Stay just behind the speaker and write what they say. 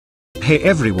Hey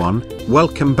everyone,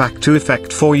 welcome back to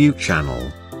Effect For You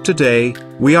channel. Today,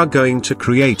 we are going to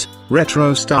create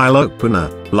retro style opener,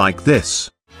 like this.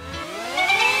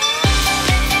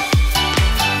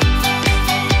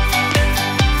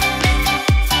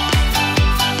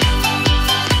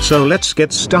 So let's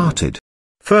get started.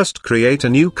 First create a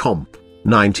new comp,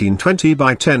 1920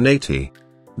 by 1080.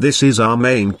 This is our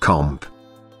main comp.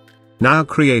 Now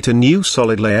create a new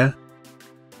solid layer.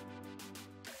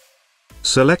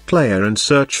 Select layer and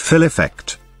search fill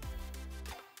effect.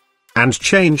 And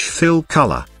change fill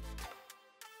color.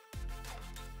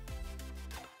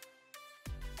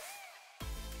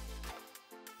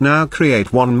 Now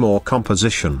create one more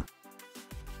composition.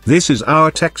 This is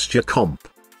our texture comp.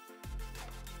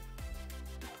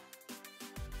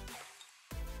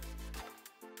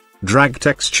 Drag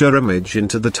texture image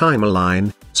into the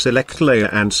timeline, select layer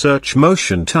and search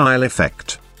motion tile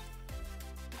effect.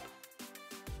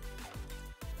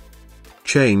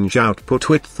 Change output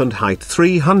width and height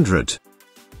 300.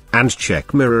 And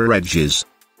check mirror edges.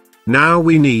 Now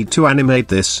we need to animate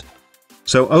this.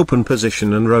 So open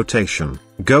position and rotation,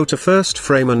 go to first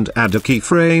frame and add a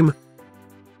keyframe.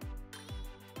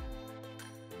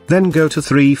 Then go to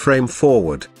 3 frame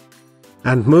forward.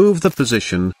 And move the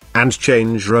position, and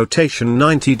change rotation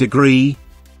 90 degree.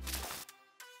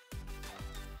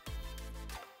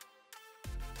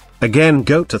 Again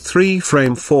go to 3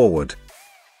 frame forward.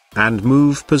 And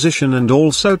move position and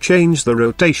also change the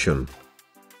rotation.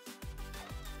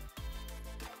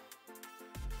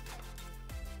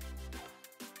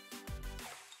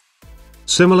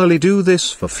 Similarly do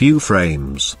this for few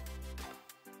frames.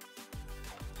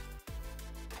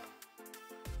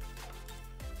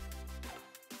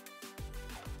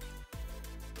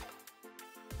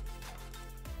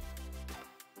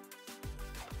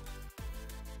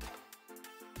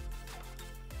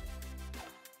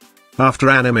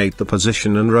 After animate the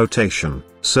position and rotation,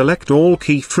 select all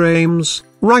keyframes,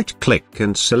 right-click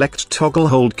and select toggle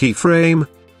hold keyframe.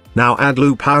 Now add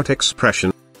loop out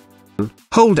expression.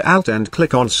 Hold Alt and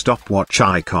click on stopwatch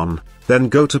icon, then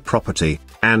go to property,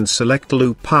 and select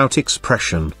loop out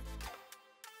expression.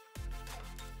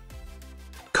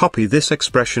 Copy this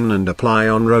expression and apply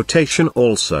on rotation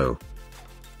also.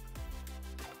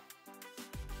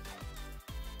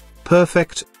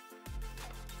 Perfect.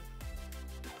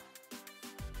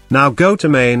 Now go to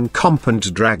main comp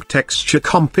and drag texture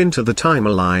comp into the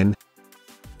timeline.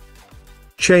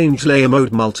 Change layer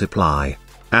mode multiply,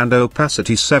 and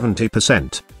opacity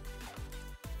 70%.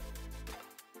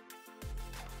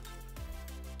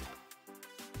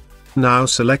 Now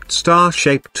select star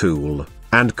shape tool,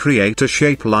 and create a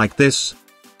shape like this.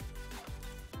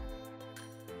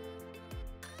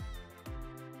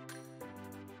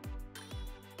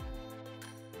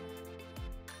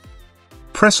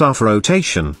 Press off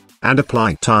rotation, and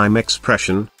apply time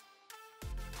expression.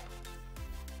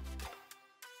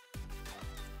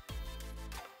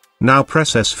 Now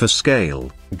press S for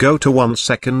scale, go to 1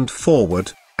 second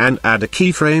forward, and add a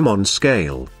keyframe on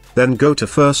scale, then go to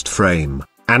first frame,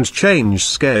 and change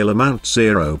scale amount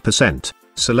 0%,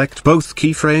 select both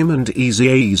keyframe and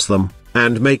ease them,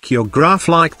 and make your graph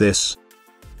like this.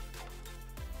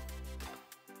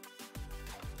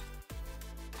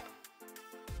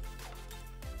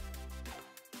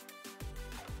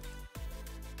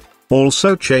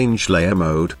 Also change layer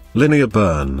mode, linear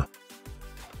burn.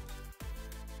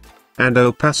 And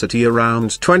opacity around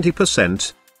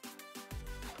 20%.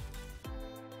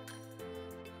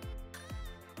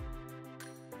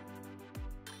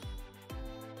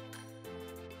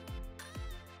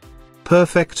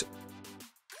 Perfect.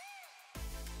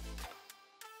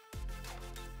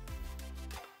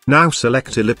 Now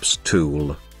select ellipse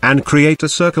tool, and create a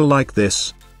circle like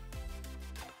this.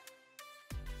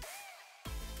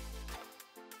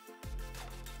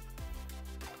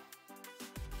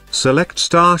 Select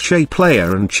star shape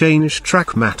layer and change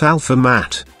track matte alpha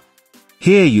matte.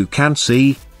 Here you can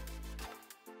see.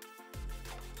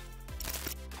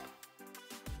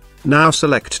 Now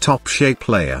select top shape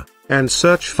layer, and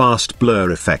search fast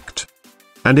blur effect.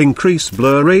 And increase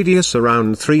blur radius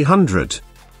around 300.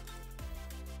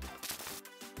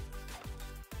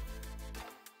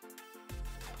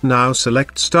 Now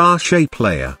select star shape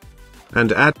layer.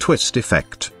 And add twist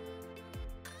effect.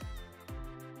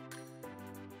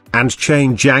 And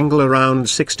change angle around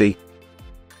 60.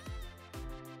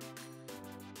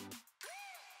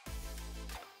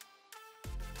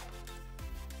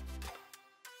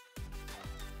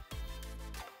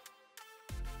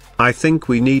 I think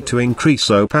we need to increase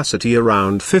opacity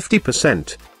around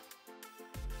 50%.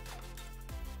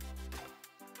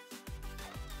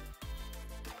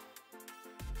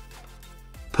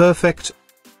 Perfect.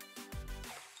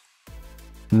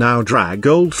 Now drag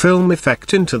old film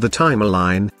effect into the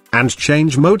timeline, and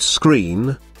change mode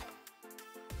screen.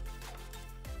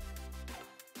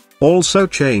 Also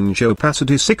change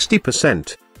opacity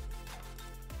 60%.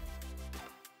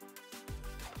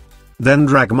 Then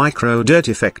drag micro dirt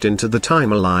effect into the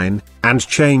timeline, and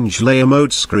change layer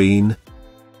mode screen.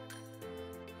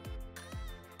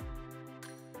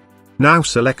 Now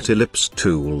select ellipse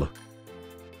tool.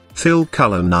 Fill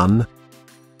color none.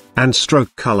 And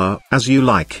stroke color as you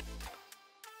like.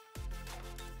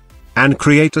 And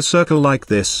create a circle like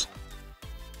this.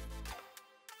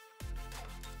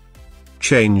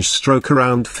 Change stroke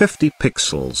around 50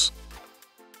 pixels.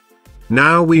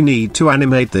 Now we need to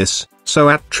animate this, so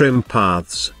at Trim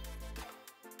Paths.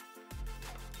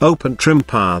 Open Trim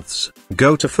Paths,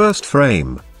 go to first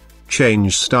frame.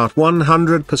 Change start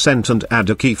 100% and add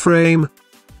a keyframe.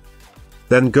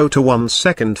 Then go to 1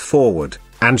 second forward,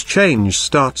 and change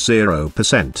start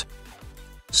 0%.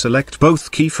 Select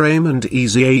both keyframe and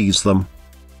ease them.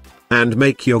 And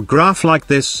make your graph like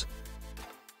this.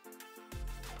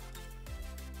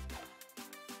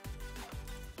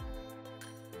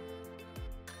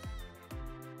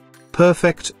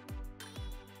 Perfect.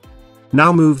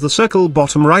 Now move the circle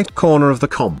bottom right corner of the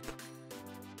comp.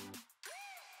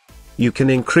 You can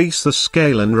increase the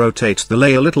scale and rotate the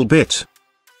layer a little bit.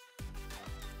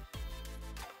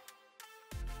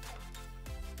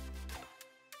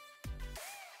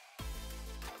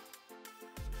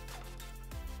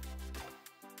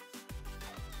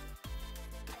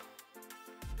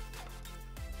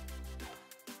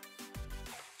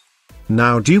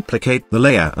 Now duplicate the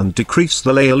layer and decrease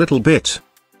the layer a little bit.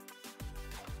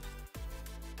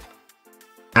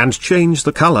 And change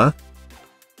the color.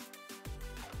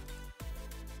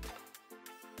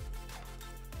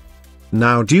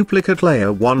 Now duplicate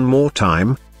layer one more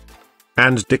time.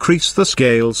 And decrease the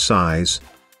scale size.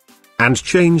 And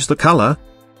change the color.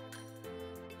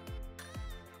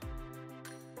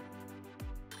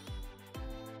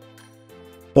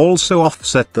 Also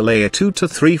offset the layer 2 to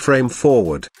 3 frame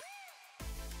forward.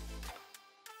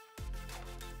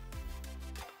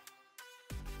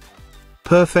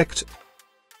 Perfect.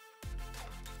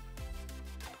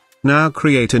 Now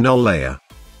create a null layer.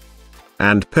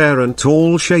 And parent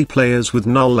all shape layers with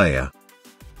null layer.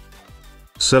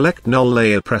 Select null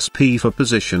layer, press P for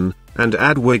position, and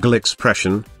add wiggle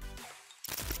expression.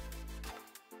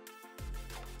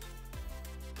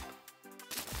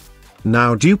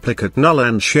 Now duplicate null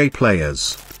and shape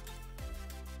layers.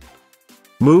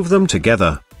 Move them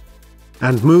together.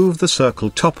 And move the circle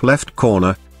top left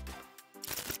corner.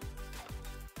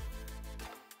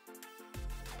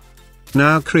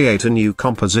 Now create a new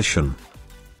composition.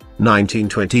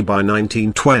 1920 by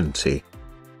 1920.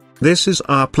 This is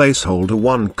our placeholder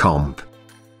 1 comp.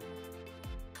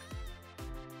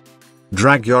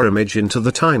 Drag your image into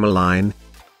the timeline.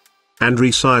 And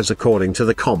resize according to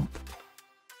the comp.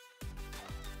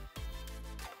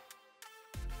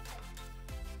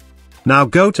 Now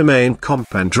go to main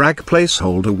comp and drag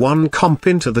placeholder 1 comp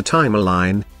into the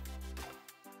timeline.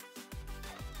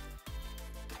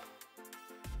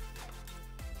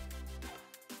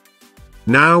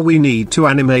 Now we need to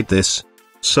animate this,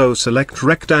 so select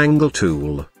rectangle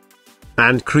tool.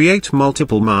 And create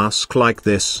multiple mask like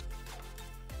this.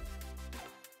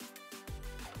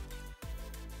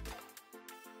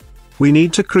 We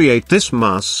need to create this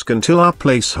mask until our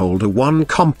placeholder 1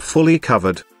 comp fully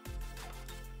covered.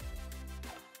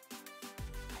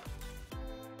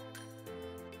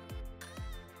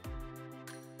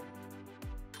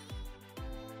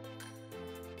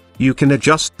 You can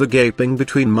adjust the gaping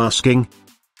between masking.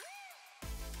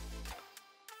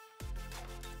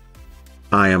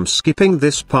 I am skipping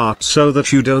this part so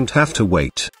that you don't have to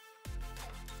wait.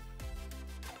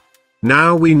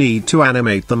 Now we need to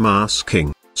animate the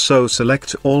masking, so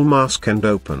select all mask and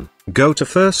open, go to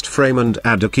first frame and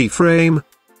add a keyframe.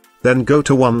 Then go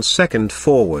to 1 second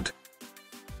forward.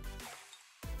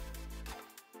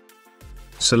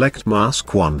 Select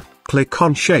mask 1, click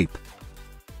on shape.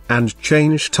 And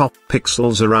change top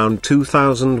pixels around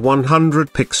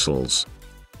 2100 pixels.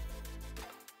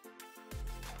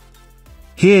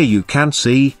 Here you can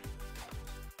see.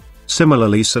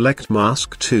 Similarly select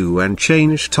mask 2 and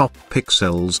change top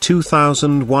pixels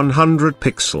 2100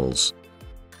 pixels.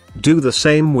 Do the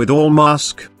same with all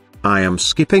mask. I am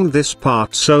skipping this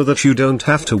part so that you don't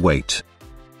have to wait.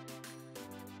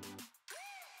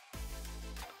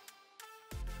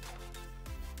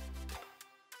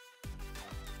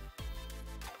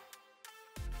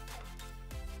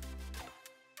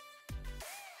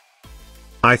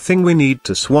 I think we need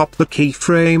to swap the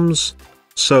keyframes,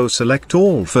 So select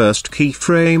all first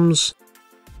keyframes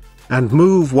and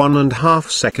move 1.5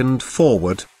 seconds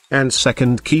forward, and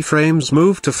second keyframes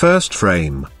move to first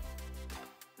frame.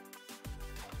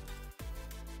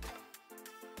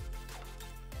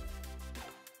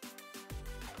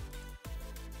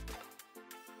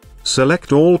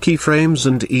 Select all keyframes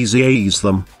and ease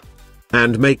them.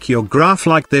 And make your graph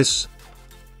like this.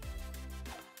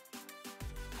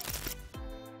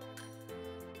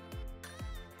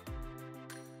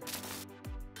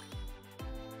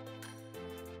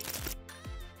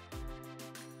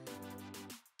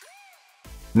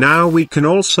 Now we can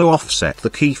also offset the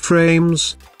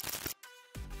keyframes.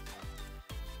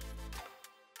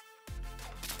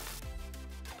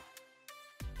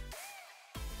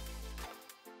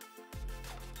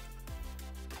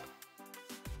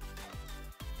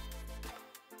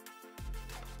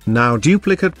 Now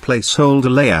duplicate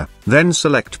placeholder layer, then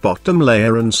select bottom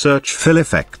layer and search fill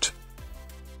effect.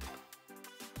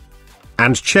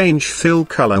 And change fill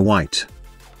color white.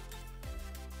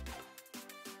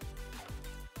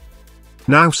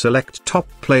 Now select top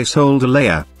placeholder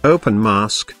layer, open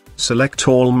mask, select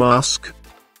all mask,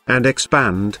 and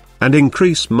expand, and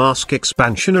increase mask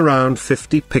expansion around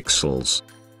 50 pixels.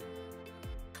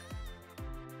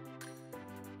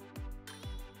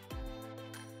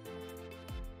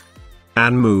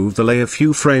 And move the layer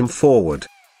few frame forward.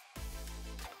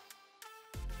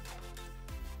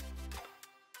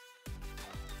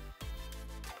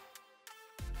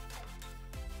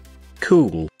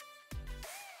 Cool.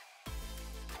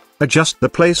 Adjust the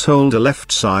placeholder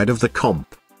left side of the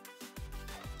comp.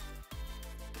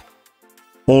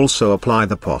 Also apply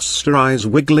the posterize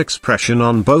wiggle expression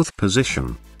on both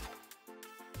position.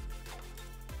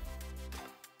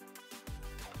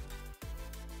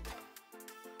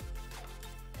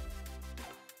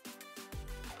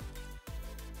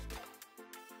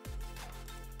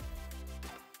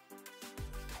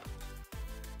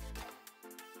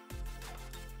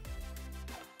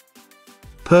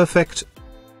 Perfect.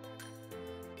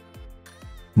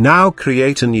 Now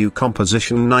create a new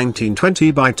composition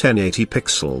 1920 by 1080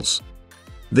 pixels.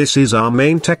 This is our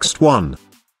main text one.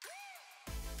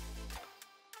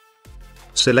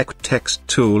 Select text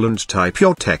tool and type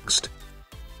your text.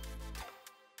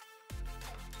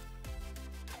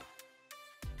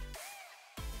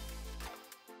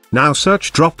 Now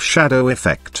search drop shadow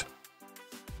effect.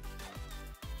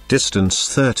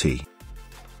 Distance 30.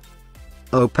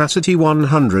 Opacity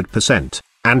 100%,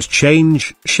 and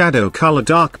change shadow color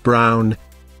dark brown.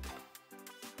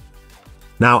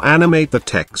 Now animate the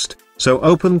text, so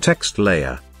open text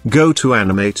layer, go to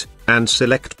animate, and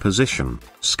select position,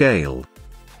 scale,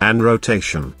 and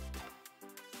rotation.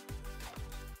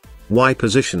 Y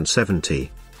position 70.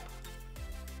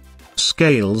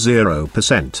 Scale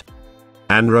 0%.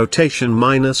 And rotation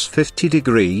 -50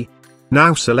 degree.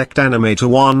 Now select animator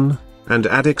 1, and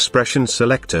add expression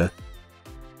selector.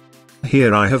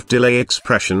 Here I have delay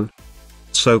expression.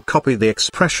 So copy the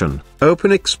expression,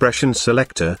 open expression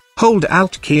selector, hold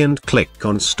Alt key and click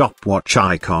on stopwatch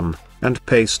icon, and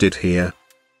paste it here.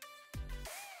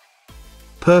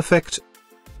 Perfect.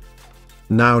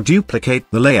 Now duplicate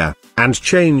the layer, and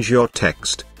change your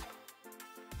text.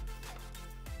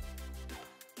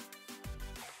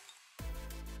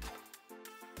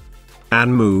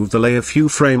 And move the layer few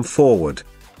frame forward.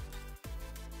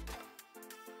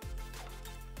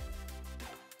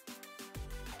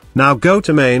 Now go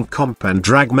to main comp and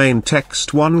drag main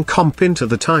text 1 comp into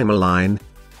the timeline.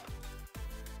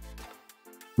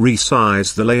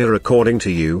 Resize the layer according to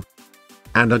you.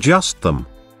 And adjust them.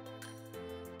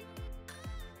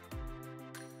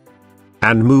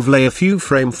 And move layer few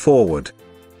frame forward.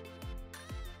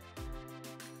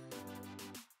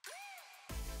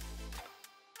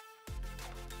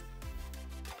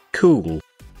 Cool.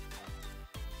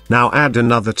 Now add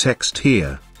another text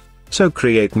here. So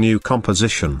create new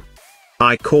composition.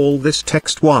 I call this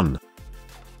text 1.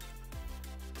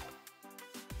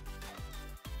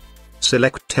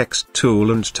 Select text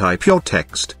tool and type your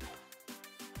text.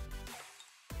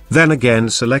 Then again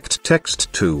select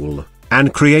text tool,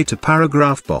 and create a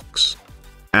paragraph box.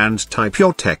 And type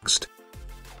your text.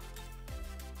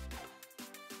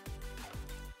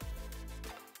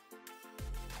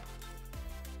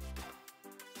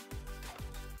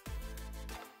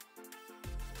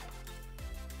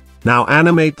 Now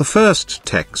animate the first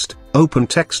text, open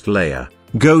text layer,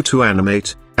 go to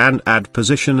animate, and add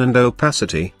position and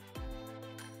opacity.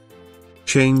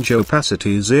 Change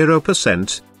opacity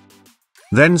 0%.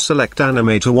 Then select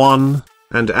animator 1,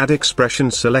 and add expression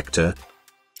selector.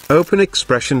 Open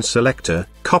expression selector,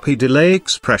 copy delay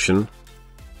expression.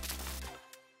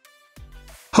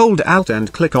 Hold Alt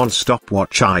and click on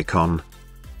stopwatch icon.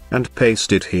 And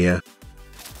paste it here.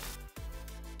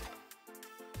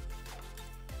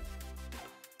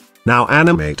 Now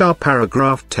animate our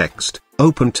paragraph text,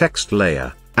 open text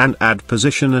layer, and add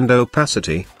position and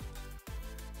opacity.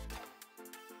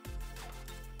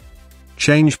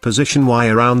 Change position Y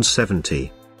around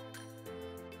 70.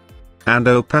 And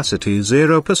opacity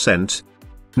 0%.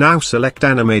 Now select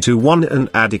Animate to 1 and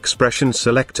add expression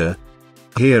selector.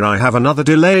 Here I have another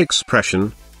delay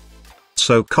expression.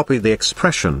 So copy the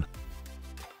expression.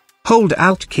 Hold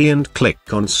Alt key and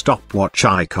click on stopwatch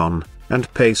icon,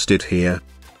 and paste it here.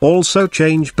 Also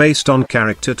change based on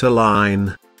character to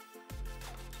line.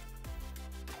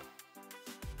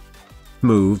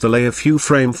 Move the layer few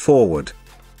frame forward.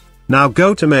 Now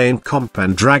go to main comp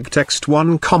and drag text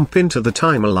 1 comp into the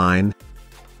timeline.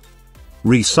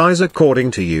 Resize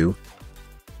according to you.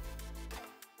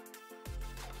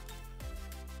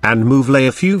 And move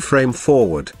layer few frame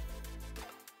forward.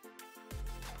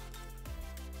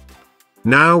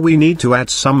 Now we need to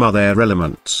add some other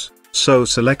elements, so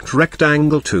select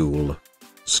rectangle tool,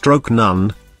 stroke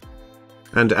none,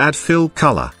 and add fill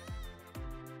color.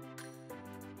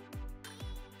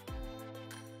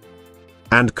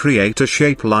 And create a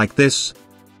shape like this.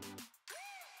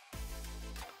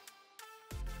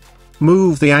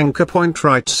 Move the anchor point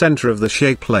right center of the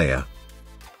shape layer.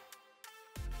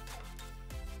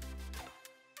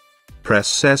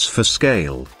 Press S for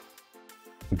scale.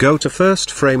 Go to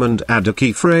first frame and add a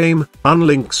keyframe,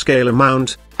 unlink scale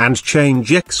amount, and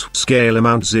change X scale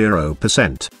amount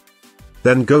 0%.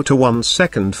 Then go to 1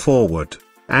 second forward,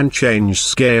 and change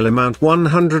scale amount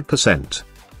 100%.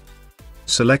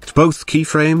 Select both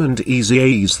keyframe and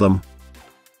ease them.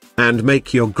 And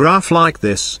make your graph like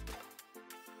this.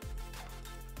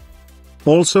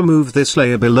 Also move this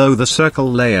layer below the circle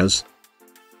layers.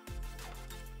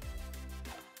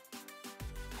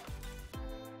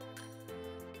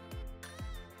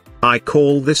 I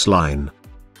call this line.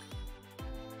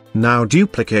 Now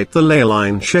duplicate the layer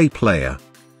line shape layer.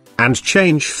 And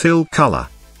change fill color.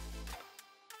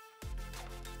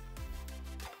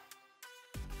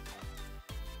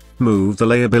 Move the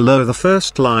layer below the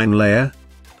first line layer.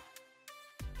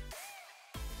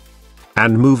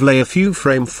 And move layer few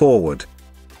frame forward.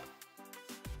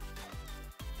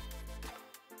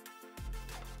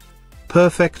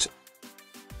 Perfect.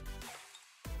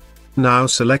 Now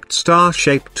select Star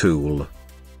Shape tool.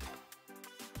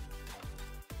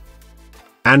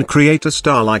 And create a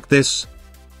star like this.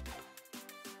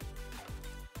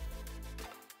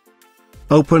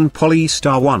 Open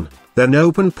Polystar 1, then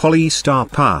open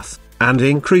Polystar Path, and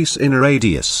increase in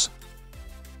radius.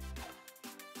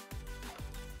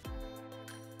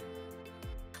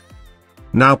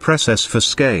 Now press S for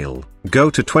scale, go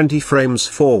to 20 frames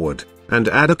forward, and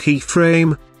add a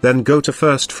keyframe, then go to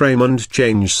first frame and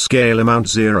change scale amount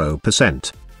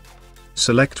 0%.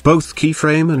 Select both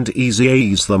keyframe and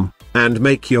ease them, and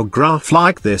make your graph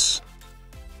like this.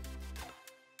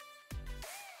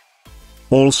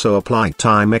 Also apply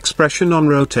time expression on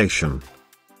rotation.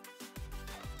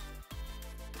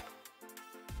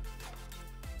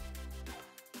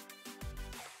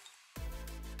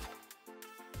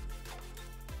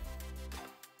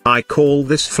 I call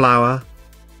this flower.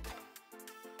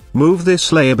 Move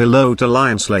this layer below to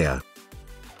lines layer.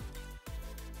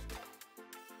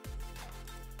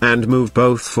 And move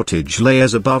both footage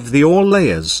layers above the all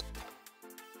layers.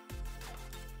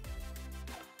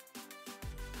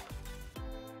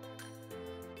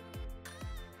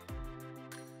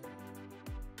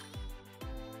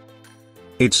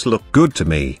 It's look good to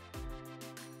me.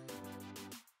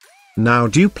 Now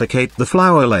duplicate the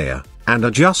flower layer, and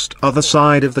adjust other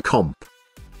side of the comp.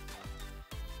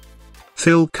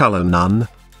 Fill color none.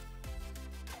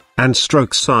 And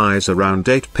stroke size around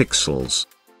 8 pixels.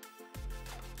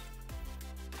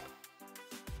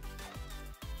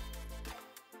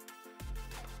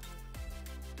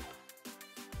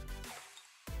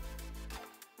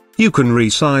 You can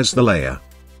resize the layer.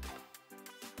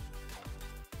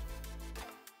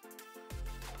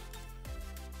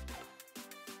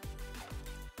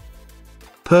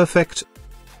 Perfect.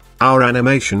 Our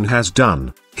animation has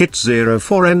done. Hit 0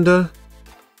 for render.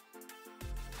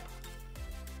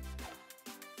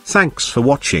 Thanks for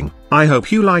watching. I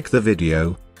hope you like the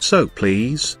video, so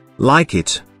please, like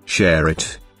it, share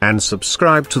it, and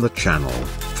subscribe to the channel.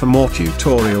 For more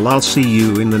tutorial, I'll see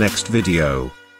you in the next video.